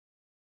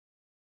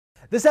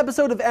This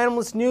episode of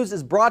Animalist News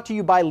is brought to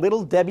you by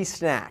Little Debbie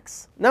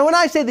Snacks. Now, when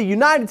I say the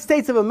United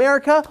States of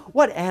America,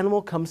 what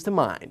animal comes to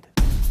mind?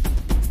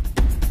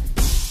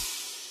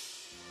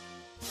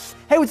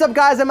 Hey, what's up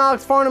guys? I'm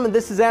Alex Farnham and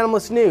this is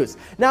Animalist News.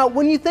 Now,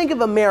 when you think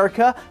of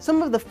America,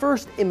 some of the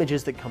first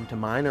images that come to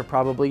mind are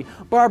probably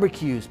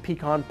barbecues,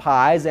 pecan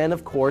pies, and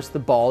of course the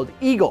bald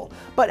eagle.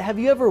 But have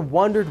you ever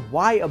wondered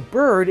why a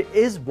bird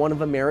is one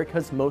of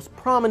America's most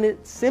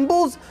prominent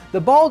symbols?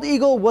 The bald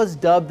eagle was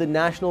dubbed the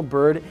national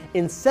bird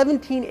in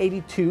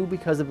 1782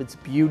 because of its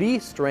beauty,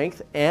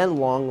 strength, and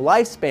long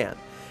lifespan.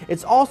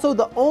 It's also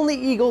the only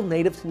eagle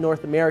native to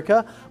North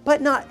America,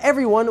 but not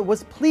everyone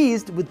was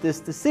pleased with this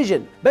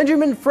decision.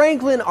 Benjamin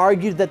Franklin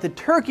argued that the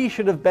turkey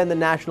should have been the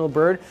national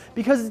bird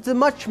because it's a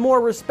much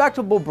more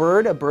respectable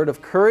bird, a bird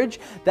of courage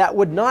that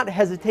would not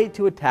hesitate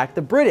to attack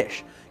the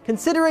British.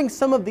 Considering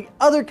some of the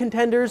other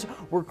contenders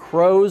were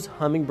crows,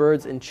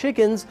 hummingbirds, and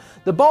chickens,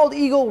 the bald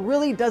eagle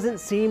really doesn't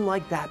seem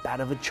like that bad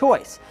of a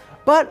choice.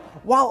 But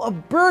while a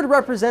bird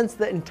represents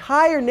the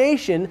entire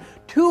nation,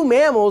 two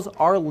mammals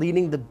are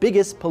leading the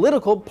biggest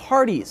political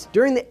parties.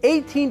 During the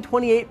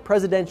 1828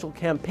 presidential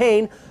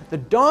campaign, the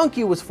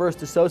donkey was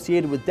first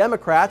associated with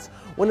Democrats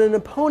when an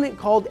opponent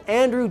called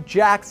Andrew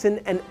Jackson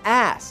an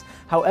ass.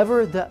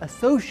 However, the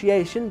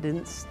association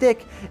didn't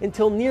stick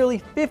until nearly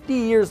 50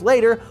 years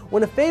later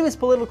when a famous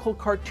political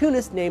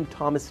cartoonist named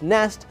Thomas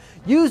Nest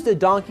used a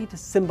donkey to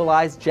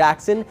symbolize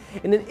Jackson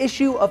in an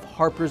issue of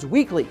Harper's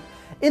Weekly.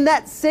 In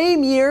that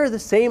same year, the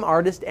same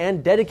artist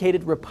and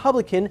dedicated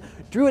Republican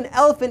drew an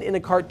elephant in a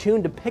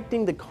cartoon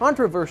depicting the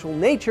controversial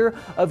nature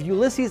of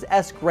Ulysses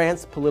S.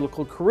 Grant's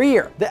political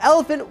career. The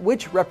elephant,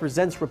 which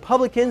represents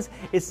Republicans,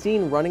 is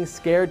seen running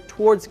scared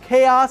towards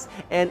chaos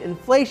and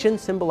inflation,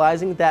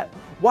 symbolizing that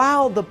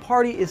while the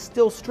party is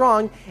still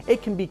strong,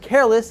 it can be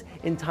careless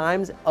in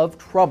times of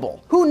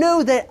trouble. Who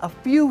knew that a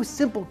few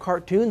simple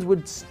cartoons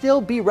would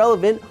still be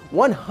relevant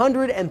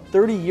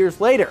 130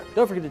 years later?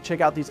 Don't forget to check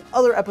out these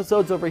other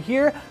episodes over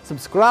here,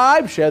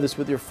 subscribe, share this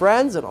with your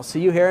friends, and I'll see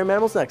you here in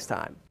Mammals next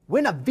time.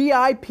 Win a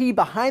VIP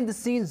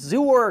behind-the-scenes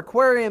zoo or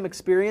aquarium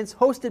experience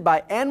hosted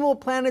by Animal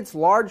Planet's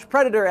large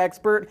predator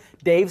expert,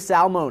 Dave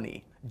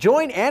Salmoni.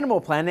 Join Animal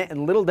Planet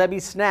and Little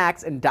Debbie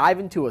Snacks and dive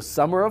into a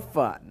summer of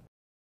fun.